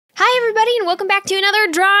everybody, and welcome back to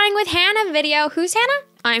another Drawing with Hannah video. Who's Hannah?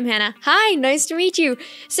 I'm Hannah. Hi, nice to meet you.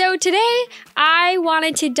 So today, I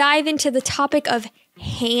wanted to dive into the topic of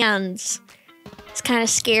hands. It's kind of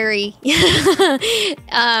scary.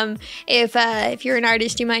 If you're an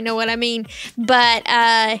artist, you might know what I mean. But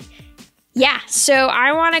yeah, so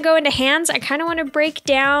I want to go into hands. I kind of want to break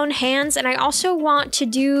down hands, and I also want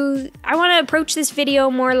to approach this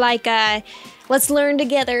video more like a let's learn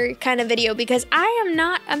together kind of video, because I am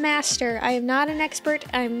not a master. I am not an expert.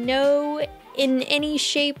 I'm in any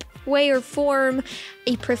shape, way, or form,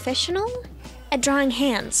 a professional at drawing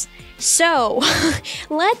hands. So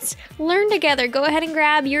let's learn together. Go ahead and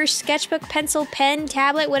grab your sketchbook, pencil, pen,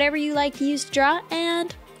 tablet, whatever you like to use to draw,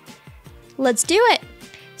 and let's do it.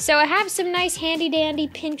 So I have some nice handy dandy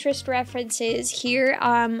Pinterest references here.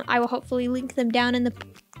 I will hopefully link them down in the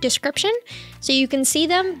description so you can see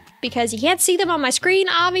them, because you can't see them on my screen,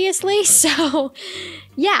 obviously. So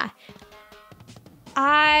yeah,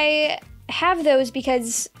 I have those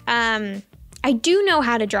because I do know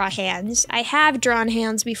how to draw hands. I have drawn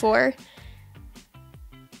hands before,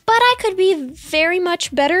 but I could be very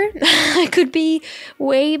much better. I could be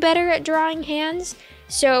way better at drawing hands.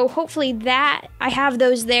 So hopefully that I have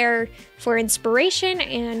those there for inspiration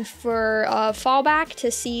and for fallback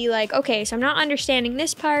to see, like, okay, so I'm not understanding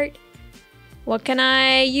this part. What can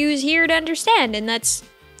I use here to understand? And that's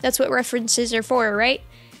what references are for, right?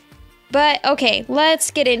 But okay,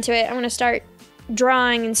 let's get into it. I'm gonna start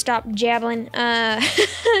drawing and stop jabbling.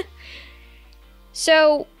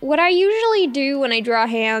 So what I usually do when I draw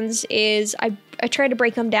hands is I try to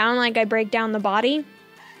break them down, like I break down the body,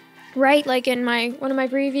 right? Like in one of my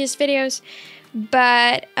previous videos.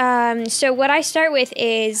 But so what I start with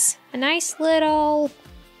is a nice little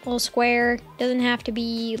square. Doesn't have to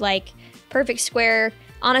be like perfect square.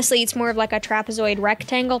 Honestly, it's more of like a trapezoid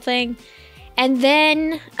rectangle thing. And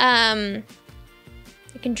then I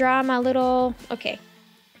can draw my little, okay.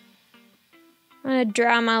 I'm gonna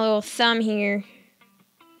draw my little thumb here.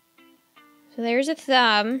 So there's a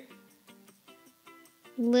thumb.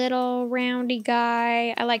 Little roundy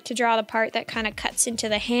guy. I like to draw the part that kind of cuts into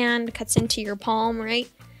the hand, cuts into your palm, right?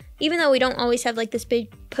 Even though we don't always have like this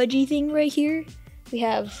big pudgy thing right here, we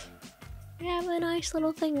have a nice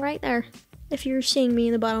little thing right there. If you're seeing me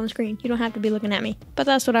in the bottom of the screen, you don't have to be looking at me. But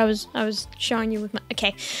that's what I was showing you with my,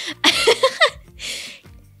 okay.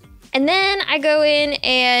 And then I go in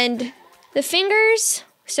and the fingers,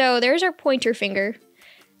 so there's our pointer finger.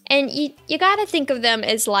 And you gotta think of them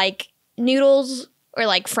as like noodles or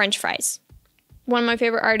like French fries. One of my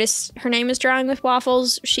favorite artists, her name is Drawing with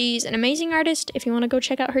Waffles. She's an amazing artist. If you want to go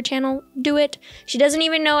check out her channel, do it. She doesn't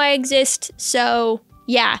even know I exist, so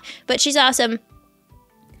yeah, but she's awesome.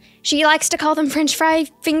 She likes to call them French fry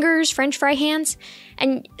fingers, French fry hands,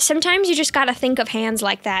 and sometimes you just gotta think of hands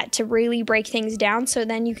like that to really break things down, so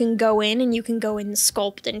then you can go in and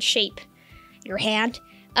sculpt and shape your hand.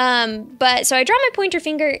 But so I draw my pointer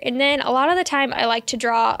finger, and then a lot of the time I like to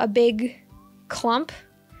draw a big clump.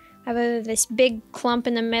 I have this big clump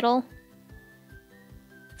in the middle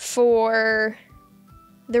for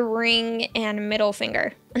the ring and middle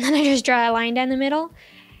finger. And then I just draw a line down the middle.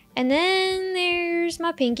 And then there's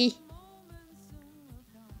my pinky.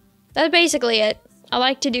 That's basically it. I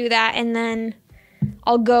like to do that, and then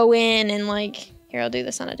I'll go in and like, here, I'll do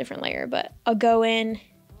this on a different layer, but I'll go in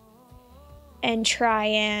and try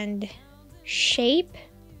and shape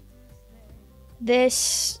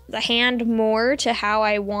the hand more to how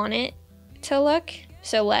I want it to look.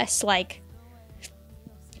 So less like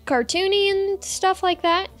cartoony and stuff like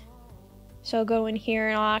that. So I'll go in here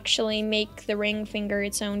and I'll actually make the ring finger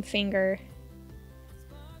its own finger.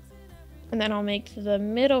 And then I'll make the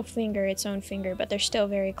middle finger its own finger, but they're still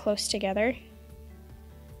very close together.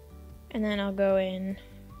 And then I'll go in,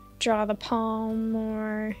 draw the palm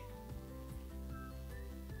more.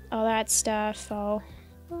 All that stuff. Oh,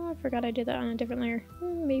 I forgot I did that on a different layer.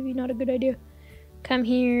 Maybe not a good idea. Come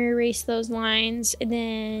here, erase those lines, and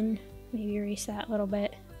then maybe erase that a little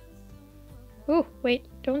bit. Oh, wait,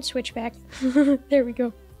 don't switch back. There we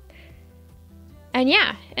go. And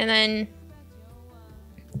yeah, and then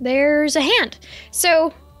there's a hand.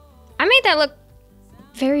 So I made that look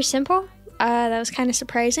very simple. That was kind of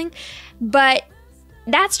surprising, but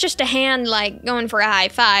that's just a hand like going for a high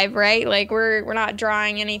five, right? Like we're not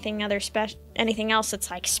drawing anything else that's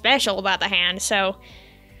like special about the hand. So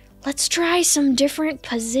let's try some different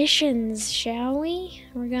positions, shall we?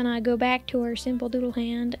 We're gonna go back to our simple doodle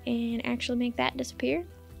hand and actually make that disappear.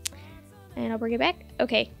 And I'll bring it back.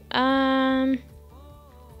 Okay.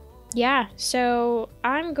 Yeah, so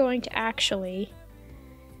I'm going to actually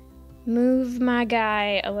move my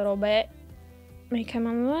guy a little bit make him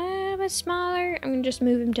a little bit smaller. I'm gonna just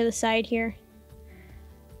move him to the side here,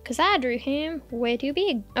 because I drew him way too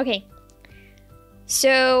big. Okay,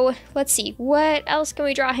 so let's see, what else can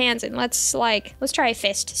we draw hands in? Let's try a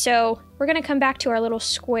fist. So we're gonna come back to our little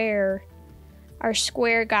square, our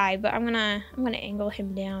square guy, but I'm gonna angle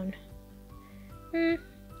him down.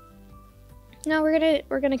 No, we're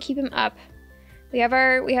gonna keep him up. We have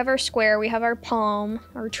our square, we have our palm,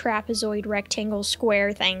 our trapezoid, rectangle,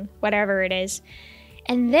 square thing, whatever it is.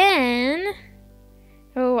 And then,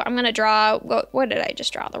 oh, I'm gonna draw, what did I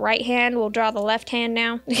just draw? The right hand, we'll draw the left hand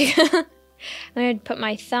now. I'm gonna put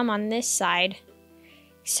my thumb on this side.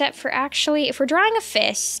 Except for actually, if we're drawing a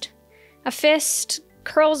fist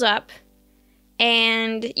curls up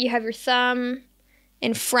and you have your thumb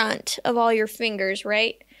in front of all your fingers,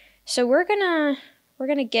 right? So we're gonna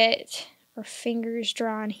get our fingers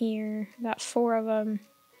drawn here. Got 4 of them.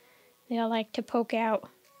 They all like to poke out.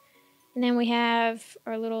 And then we have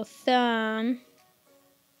our little thumb.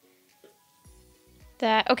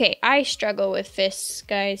 Okay, I struggle with fists,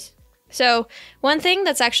 guys. So one thing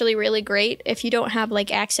that's actually really great if you don't have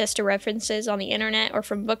like access to references on the internet or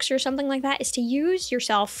from books or something like that is to use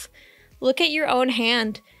yourself. Look at your own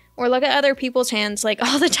hand or look at other people's hands like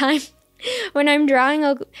all the time. When I'm drawing,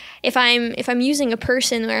 if I'm using a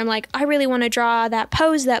person where I'm like, I really want to draw that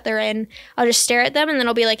pose that they're in, I'll just stare at them and then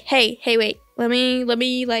I'll be like, hey, wait, let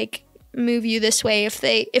me like move you this way. If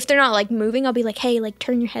they're not like moving, I'll be like, hey, like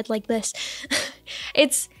turn your head like this.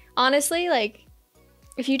 It's honestly like,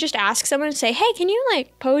 if you just ask someone and say, hey, can you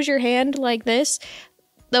like pose your hand like this?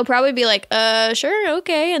 They'll probably be like, sure,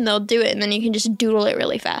 okay, and they'll do it, and then you can just doodle it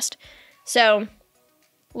really fast. So,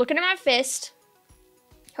 looking at my fist.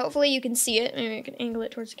 Hopefully you can see it. Maybe I can angle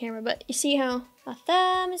it towards the camera, but you see how my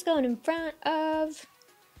thumb is going in front of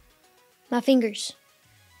my fingers.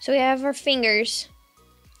 So we have our fingers,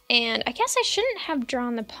 and I guess I shouldn't have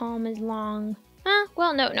drawn the palm as long.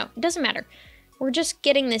 Well, no, it doesn't matter. We're just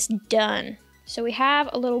getting this done. So we have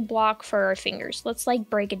a little block for our fingers. Let's like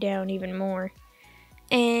break it down even more.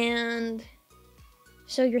 And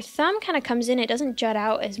so your thumb kind of comes in. It doesn't jut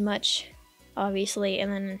out as much, obviously,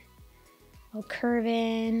 and then I'll curve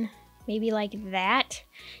in, maybe like that.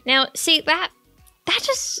 Now, see, that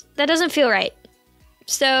doesn't feel right.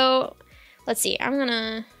 So, let's see, I'm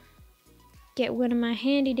gonna get one of my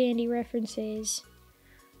handy dandy references.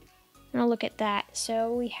 I'm gonna look at that.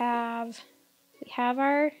 So we have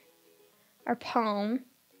our palm,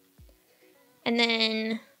 and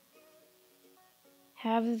then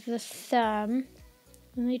have the thumb.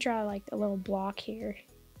 Let me draw like a little block here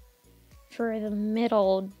for the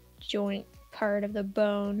middle joint part of the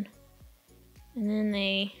bone, and then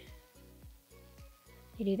they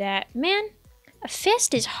do that. Man, a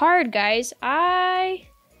fist is hard, guys.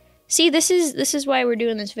 See, this is why we're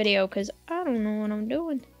doing this video, because I don't know what I'm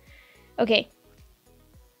doing. Okay,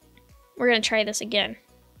 we're gonna try this again.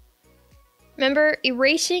 Remember,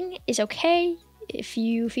 erasing is okay. If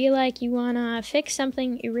you feel like you wanna fix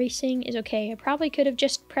something, erasing is okay. I probably could have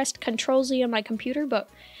just pressed Control-Z on my computer, but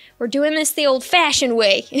we're doing this the old-fashioned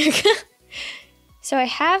way. So I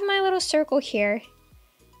have my little circle here.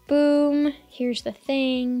 Boom, here's the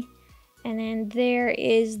thing. And then there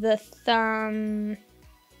is the thumb,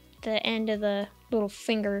 the end of the little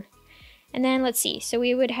finger. And then let's see, so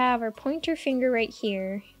we would have our pointer finger right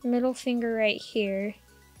here, middle finger right here.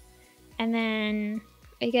 And then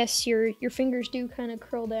I guess your fingers do kind of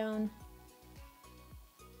curl down.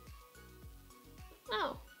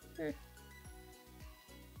 Oh.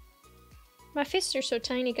 My fists are so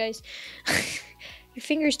tiny, guys. Your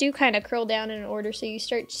fingers do kind of curl down in an order, so you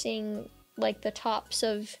start seeing like the tops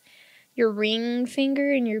of your ring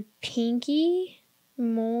finger and your pinky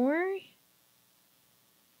more.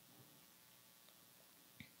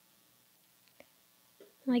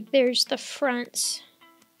 Like there's the fronts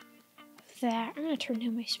of that. I'm gonna turn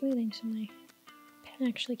down my smoothing so my pen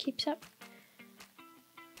actually keeps up.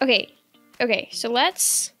 Okay, so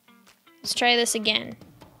let's try this again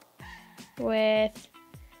with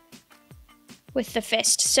the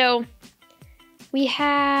fist. So we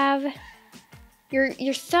have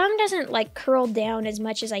your thumb doesn't like curl down as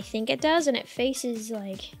much as I think it does, and it faces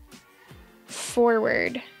like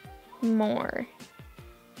forward more.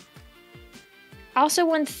 Also,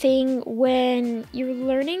 one thing when you're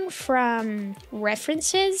learning from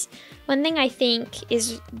references, one thing I think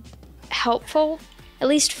is helpful, at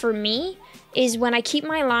least for me, is when I keep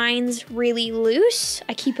my lines really loose,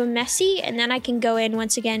 I keep them messy, and then I can go in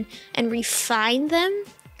once again and refine them.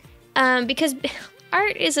 Because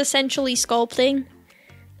art is essentially sculpting,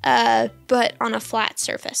 but on a flat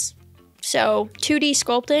surface. So 2D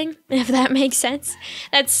sculpting, if that makes sense.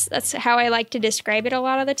 That's how I like to describe it a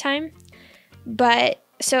lot of the time. But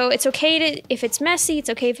so it's okay to, if it's messy,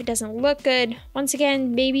 it's okay if it doesn't look good. Once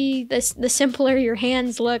again, maybe the simpler your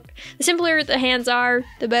hands look, the simpler the hands are,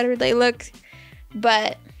 the better they look.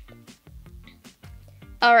 But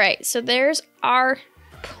all right, so there's our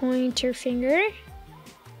pointer finger.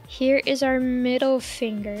 Here is our middle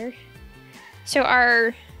finger. So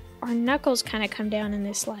our knuckles kind of come down in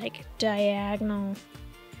this like diagonal.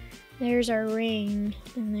 There's our ring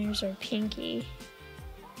and there's our pinky.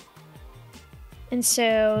 And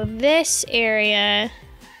so this area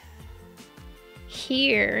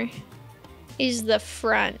here is the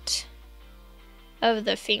front of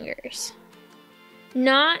the fingers.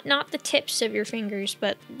 Not the tips of your fingers,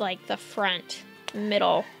 but like the front,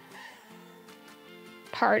 middle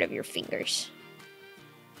part of your fingers.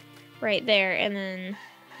 Right there, and then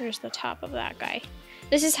there's the top of that guy.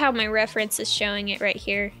 This is how my reference is showing it right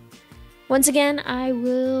here. Once again, I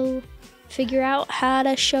will figure out how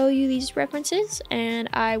to show you these references, and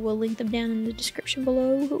I will link them down in the description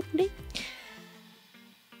below, hopefully.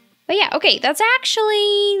 But yeah, okay, that's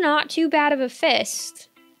actually not too bad of a fist.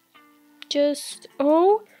 Just,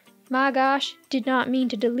 oh my gosh, did not mean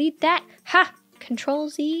to delete that. Ha! Control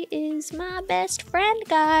Z is my best friend,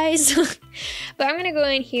 guys. But I'm gonna go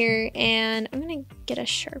in here and I'm gonna get a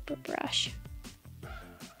sharper brush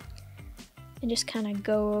and just kind of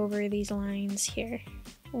go over these lines here.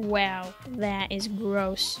 Wow, that is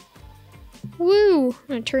gross. Woo! I'm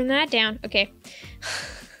gonna turn that down. Okay.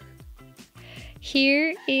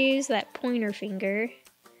 Here is that pointer finger.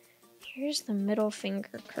 Here's the middle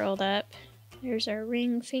finger curled up. There's our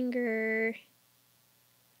ring finger.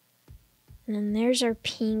 And then there's our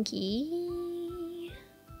pinky.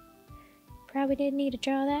 Probably didn't need to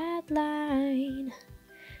draw that line.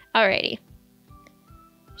 Alrighty.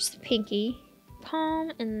 There's the pinky,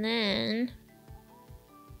 palm, and then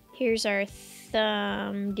here's our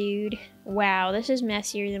thumb, dude. Wow, this is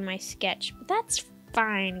messier than my sketch, but that's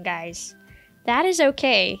fine, guys. That is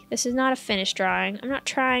okay. This is not a finished drawing. I'm not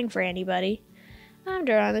trying for anybody. I'm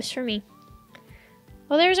drawing this for me.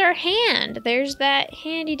 Well, there's our hand. There's that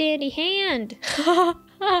handy dandy hand.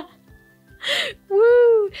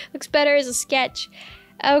 Woo! Looks better as a sketch.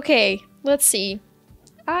 Okay, let's see.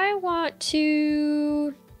 I want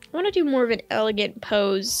to do more of an elegant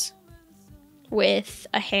pose with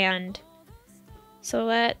a hand. So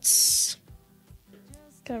let's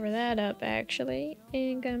cover that up actually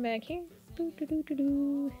and come back here. I'm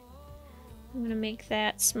gonna make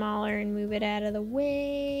that smaller and move it out of the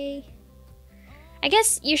way. I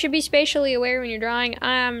guess you should be spatially aware when you're drawing.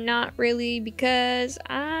 I'm not really, because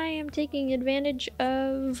I am taking advantage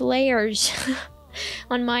of layers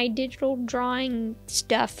on my digital drawing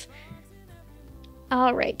stuff.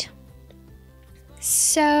 All right.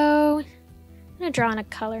 So I'm gonna draw in a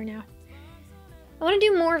color now. I want to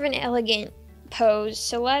do more of an elegant pose.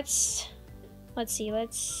 So let's see.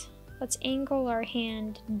 Let's angle our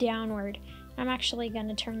hand downward. I'm actually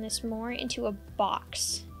gonna turn this more into a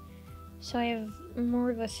box. So I have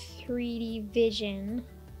more of a 3D vision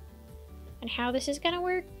on how this is gonna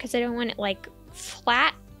work, because I don't want it like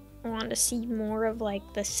flat. I want to see more of like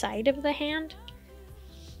the side of the hand.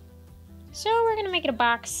 So we're gonna make it a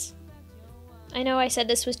box. I know I said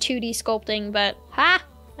this was 2D sculpting, but ha!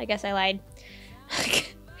 I guess I lied.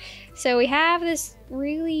 So we have this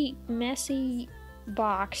really messy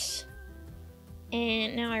box.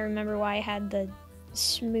 And now I remember why I had the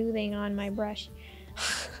smoothing on my brush.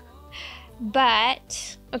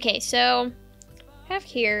 But, okay, so I have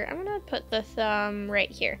here, I'm gonna put the thumb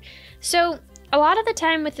right here. So a lot of the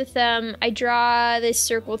time with the thumb, I draw this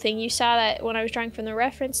circle thing. You saw that when I was drawing from the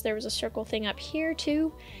reference, there was a circle thing up here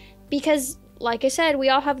too. Because, like I said, we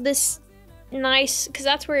all have this nice, because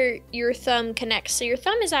that's where your thumb connects. So your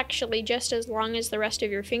thumb is actually just as long as the rest of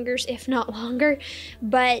your fingers, if not longer.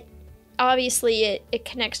 But obviously it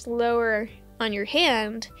connects lower on your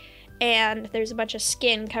hand, and there's a bunch of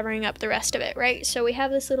skin covering up the rest of it, right? So we have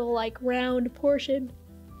this little like round portion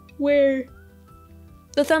where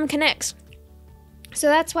the thumb connects. So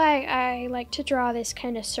that's why I like to draw this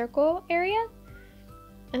kind of circle area.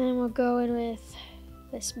 And then we'll go in with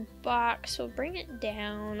this box. We'll bring it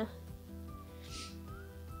down.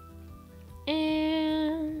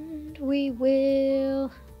 And we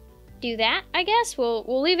will do that, I guess.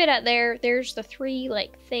 We'll leave it at there. There's the three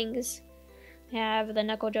like things. I have the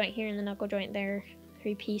knuckle joint here and the knuckle joint there.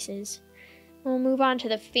 3 pieces. We'll move on to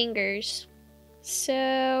the fingers.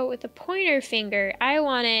 So with the pointer finger, I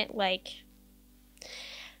want it like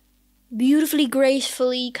beautifully,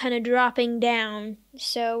 gracefully kind of dropping down.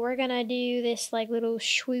 So we're gonna do this like little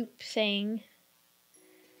swoop thing.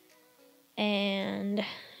 And,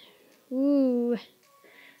 ooh,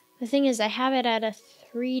 the thing is I have it at a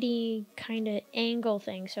 3D kind of angle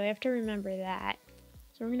thing, so I have to remember that.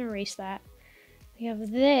 So we're gonna erase that. We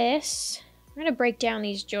have this. We're gonna break down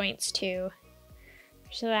these joints too.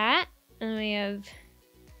 So that, and we have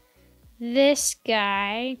this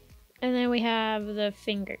guy, and then we have the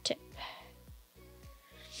fingertip.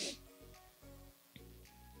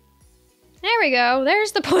 There we go.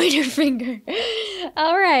 There's the pointer finger.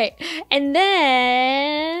 All right. And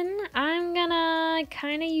then I'm gonna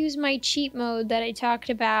kind of use my cheat mode that I talked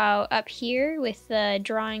about up here with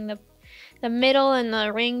drawing the middle and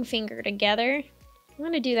the ring finger together. I'm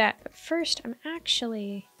gonna do that. But first, I'm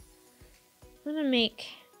gonna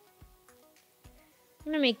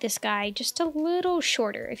make this guy just a little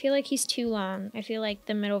shorter. I feel like he's too long. I feel like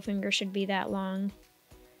the middle finger should be that long.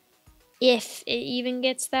 If it even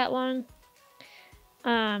gets that long.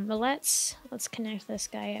 But let's connect this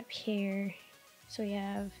guy up here. So we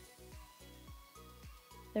have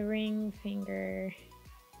the ring finger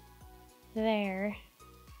there.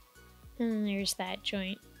 And there's that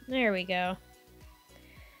joint. There we go.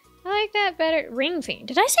 I like that better. Ring finger.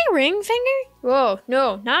 Did I say ring finger? Whoa,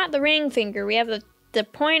 no, not the ring finger. We have the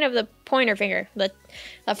point of the pointer finger. The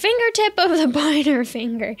fingertip of the pointer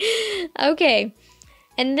finger. Okay.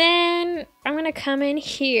 And then I'm gonna come in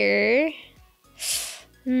here.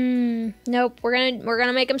 Nope. We're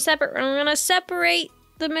gonna make them separate. We're gonna separate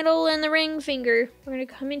the middle and the ring finger. We're gonna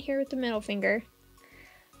come in here with the middle finger.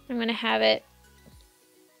 I'm gonna have it.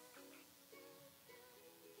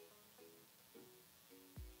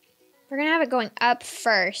 We're gonna have it going up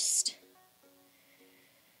first.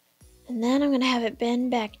 And then I'm gonna have it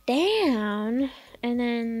bend back down. And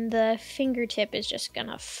then the fingertip is just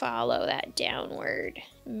gonna follow that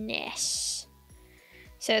downwardness.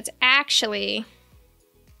 So it's actually,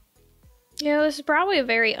 this is probably a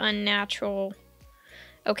very unnatural.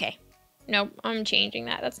 Okay, nope, I'm changing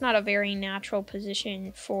that. That's not a very natural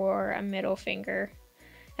position for a middle finger.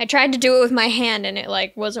 I tried to do it with my hand and it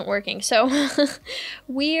like wasn't working. So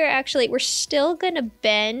we're still gonna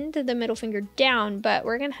bend the middle finger down, but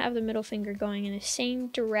we're gonna have the middle finger going in the same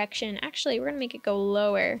direction. Actually, we're gonna make it go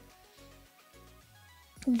lower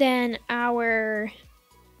than our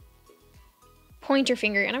pointer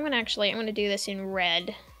finger. And I'm gonna do this in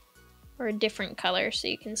red or a different color so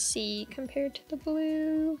you can see compared to the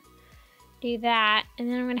blue. Do that, and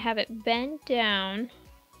then I'm gonna have it bend down.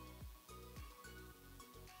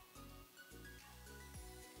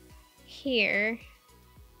 Here,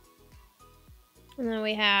 and then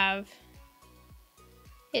we have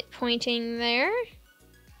it pointing there.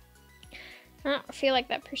 I feel like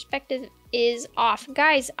that perspective is off.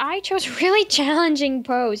 Guys, I chose a really challenging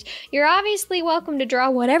pose. You're obviously welcome to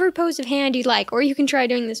draw whatever pose of hand you'd like, or you can try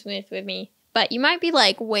doing this with me, but you might be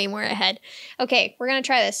like way more ahead. Okay, we're gonna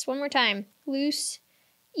try this one more time. Loose,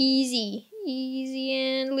 easy, easy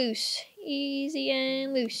and loose, easy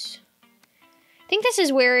and loose. I think this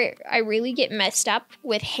is where I really get messed up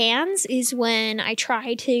with hands, is when I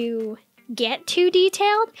try to get too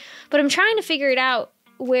detailed, but I'm trying to figure it out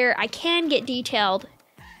where I can get detailed,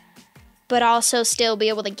 but also still be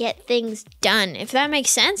able to get things done, if that makes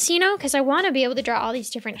sense, you know, because I want to be able to draw all these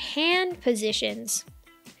different hand positions,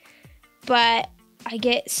 but I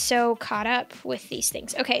get so caught up with these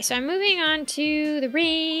things. Okay, so I'm moving on to the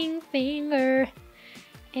ring finger,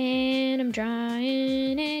 and I'm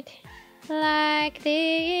drawing it like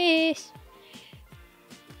this.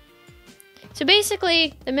 So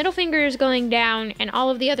basically, the middle finger is going down and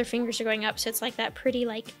all of the other fingers are going up, so it's like that pretty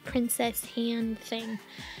like princess hand thing.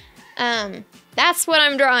 That's what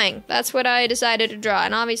I'm drawing. That's what I decided to draw,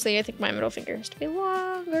 and obviously I think my middle finger has to be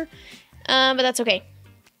longer, but that's okay.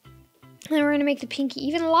 And then we're gonna make the pinky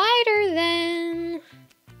even lighter than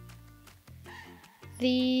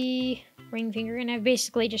the ring finger, and I've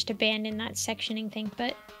basically just abandoned that sectioning thing,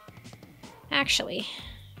 but actually,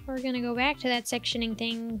 we're gonna go back to that sectioning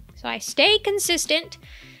thing so I stay consistent.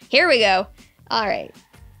 Here we go. All right.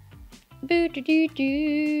 Boo doo doo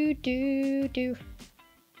doo doo doo.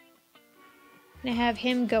 I'm gonna have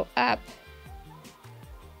him go up,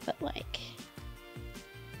 but like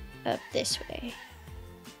up this way.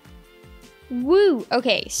 Woo!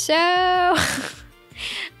 Okay, so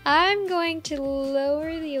I'm going to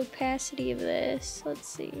lower the opacity of this. Let's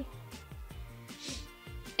see.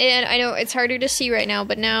 And I know it's harder to see right now,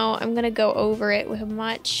 but now I'm gonna go over it with a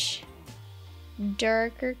much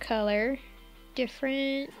darker color.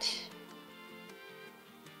 Different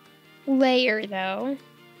layer though.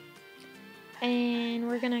 And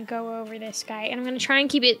we're gonna go over this guy. And I'm gonna try and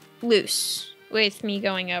keep it loose with me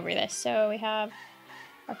going over this. So we have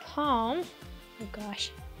our palm. Oh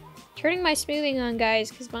gosh. Turning my smoothing on, guys,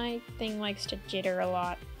 because my thing likes to jitter a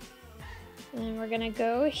lot. And then we're gonna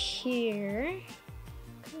go here.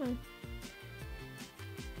 Come on.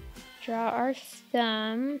 Draw our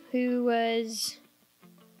thumb, who was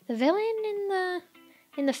the villain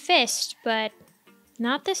in the fist, but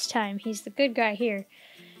not this time. He's the good guy here.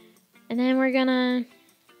 And then we're gonna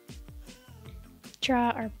draw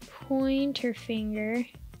our pointer finger.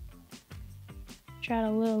 Draw it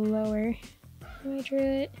a little lower. I drew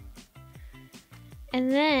it.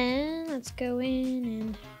 And then let's go in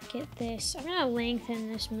and get this. I'm gonna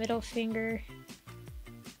lengthen this middle finger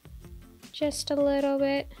just a little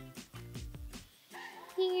bit.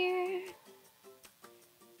 Here.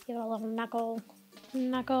 Give it a little knuckle.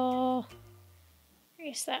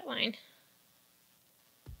 Erase that line.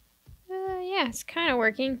 Yeah, it's kind of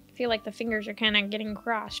working. I feel like the fingers are kind of getting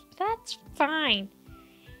crossed, but that's fine.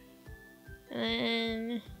 And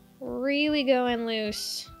then really going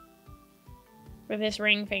loose for this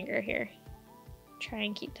ring finger here. Try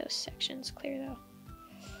and keep those sections clear though.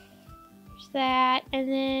 There's that.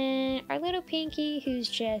 And then our little pinky, who's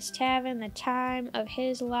just having the time of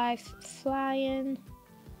his life flying.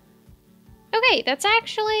 Okay, that's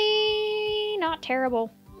actually not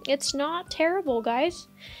terrible. It's not terrible, guys.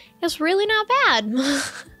 It's really not bad.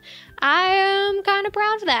 I am kind of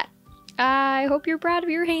proud of that. I hope you're proud of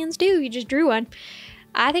your hands too. You just drew one.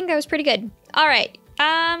 I think that was pretty good. All right.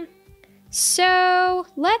 So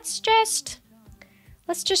let's just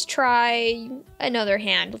try another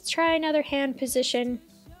hand. Let's try another hand position.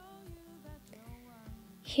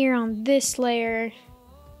 Here on this layer,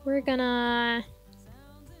 we're gonna,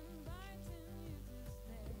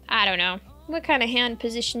 I don't know. What kind of hand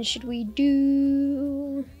position should we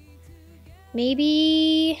do?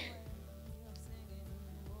 Maybe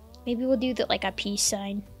we'll do like a peace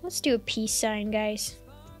sign. Let's do a peace sign, guys.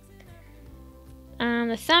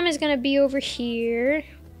 The thumb is gonna be over here.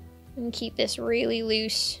 And keep this really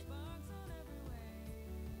loose.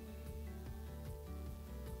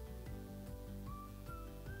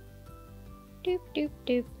 Doop, doop,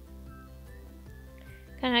 doop.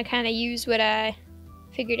 Kind of use what I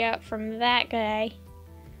figured out from that guy.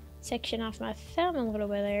 Section off my thumb a little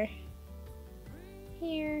bit there.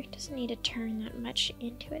 Here, doesn't need to turn that much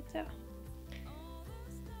into it though.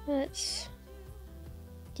 Let's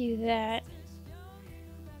do that.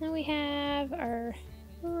 Then we have our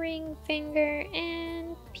ring finger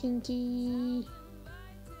and pinky.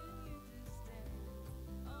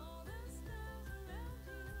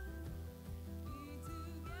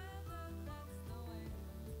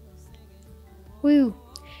 Woo.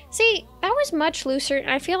 See, that was much looser, and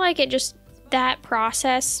I feel like that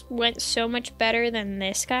process went so much better than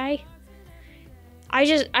this guy.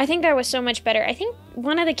 I think that was so much better. I think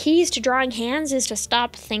one of the keys to drawing hands is to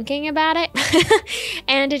stop thinking about it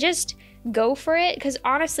and to just go for it. Because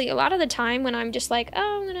honestly, a lot of the time when I'm just like,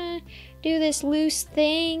 oh, I'm gonna do this loose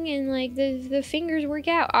thing and like the fingers work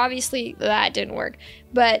out. Obviously, that didn't work.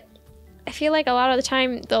 But I feel like a lot of the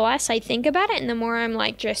time, the less I think about it and the more I'm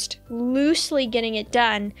like just loosely getting it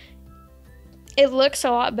done, it looks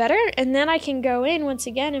a lot better. And then I can go in once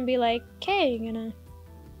again and be like, okay, I'm gonna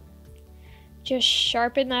just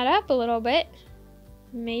sharpen that up a little bit.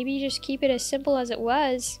 Maybe just keep it as simple as it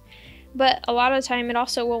was. But a lot of the time it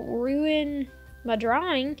also won't ruin my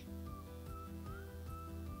drawing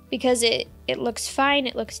because it looks fine,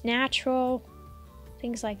 it looks natural,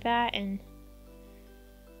 things like that. And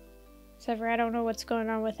except for I don't know what's going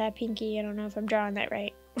on with that pinky. I don't know if I'm drawing that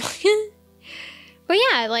right. But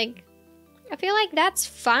yeah, like, I feel like that's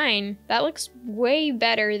fine. That looks way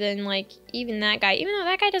better than like even that guy. Even though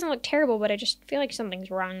that guy doesn't look terrible, but I just feel like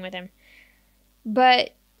something's wrong with him. But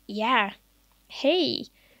yeah, hey.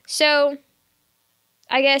 So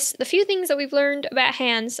I guess the few things that we've learned about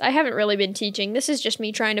hands, I haven't really been teaching. This is just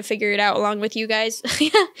me trying to figure it out along with you guys.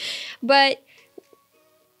 But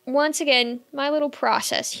once again, my little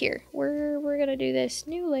process here. We're gonna do this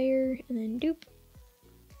new layer and then doop.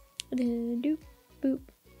 And then doop, boop.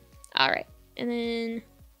 Alright. And then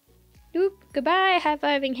doop, goodbye,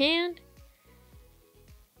 high-fiving hand.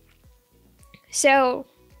 So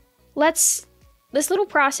this little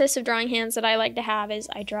process of drawing hands that I like to have is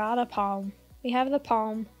I draw the palm. We have the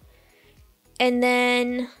palm. And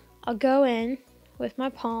then I'll go in with my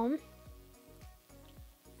palm.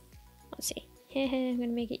 Let's see. I'm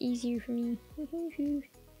gonna make it easier for me.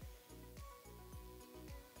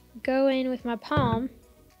 Go in with my palm.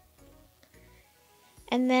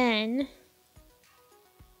 And then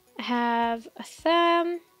I have a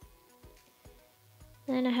thumb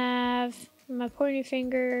Then I have my pointer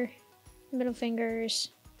finger, middle fingers,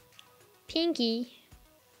 pinky.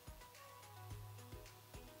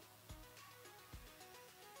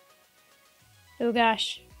 Oh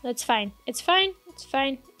gosh, that's fine. It's fine. It's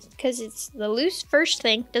fine. Because it's the loose first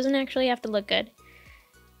thing. Doesn't actually have to look good.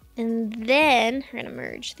 And then we're gonna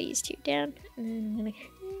merge these two down. And I'm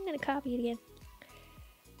gonna copy it again.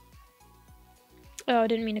 Oh, I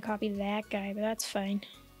didn't mean to copy that guy, but that's fine.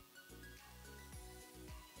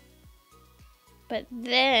 But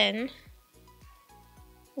then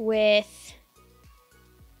with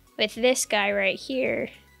this guy right here,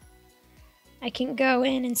 I can go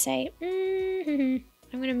in and say, I'm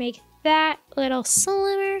gonna make that a little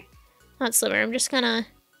slimmer. Not slimmer, I'm just gonna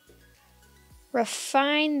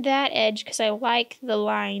refine that edge because I like the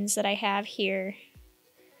lines that I have here.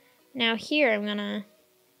 Now here I'm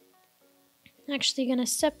actually gonna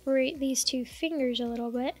separate these two fingers a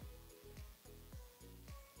little bit.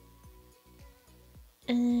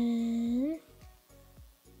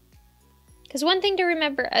 Because one thing to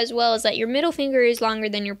remember as well is that your middle finger is longer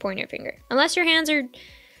than your pointer finger. Unless your hands are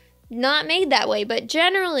not made that way, but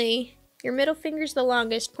generally your middle finger's the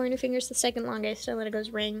longest, pointer finger's the second longest, and then it goes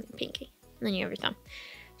ring, pinky, and then you have your thumb.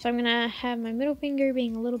 So I'm gonna have my middle finger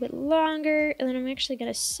being a little bit longer, and then I'm actually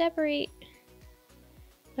gonna separate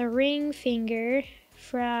the ring finger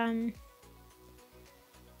from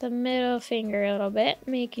the middle finger a little bit,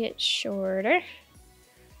 make it shorter.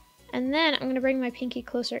 And then I'm gonna bring my pinky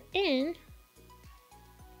closer in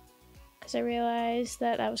because I realized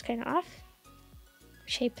that that was kind of off.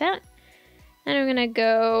 Shape that. And I'm gonna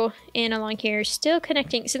go in along here, still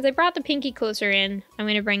connecting. Since I brought the pinky closer in, I'm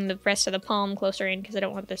gonna bring the rest of the palm closer in because I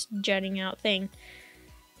don't want this jutting out thing.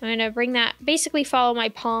 I'm gonna bring that, basically follow my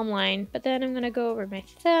palm line, but then I'm gonna go over my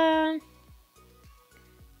thumb.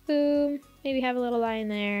 Boom, maybe have a little line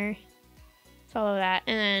there. Follow that,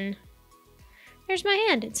 and then there's my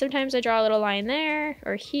hand. And sometimes I draw a little line there,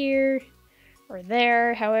 or here, or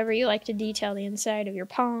there, however you like to detail the inside of your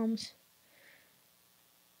palms.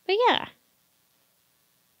 But yeah,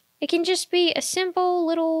 it can just be a simple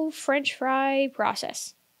little French fry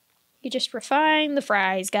process. You just refine the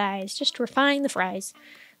fries, guys. Just refine the fries.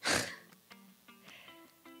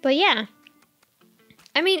 But yeah,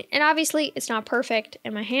 I mean, and obviously it's not perfect,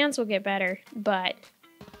 and my hands will get better, but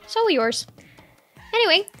so will yours.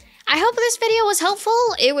 Anyway, I hope this video was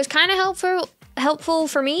helpful. It was kind of helpful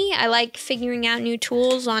for me. I like figuring out new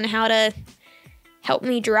tools on how to help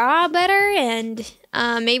me draw better, and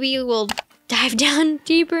maybe we'll dive down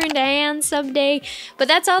deeper into hands someday. But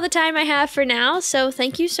that's all the time I have for now. So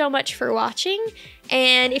thank you so much for watching.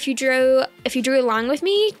 And if you drew along with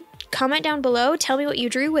me, comment down below. Tell me what you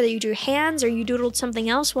drew, whether you drew hands or you doodled something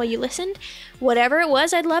else while you listened. Whatever it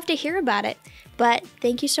was, I'd love to hear about it. But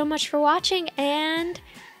thank you so much for watching, and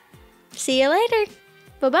see you later.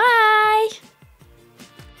 Bye-bye.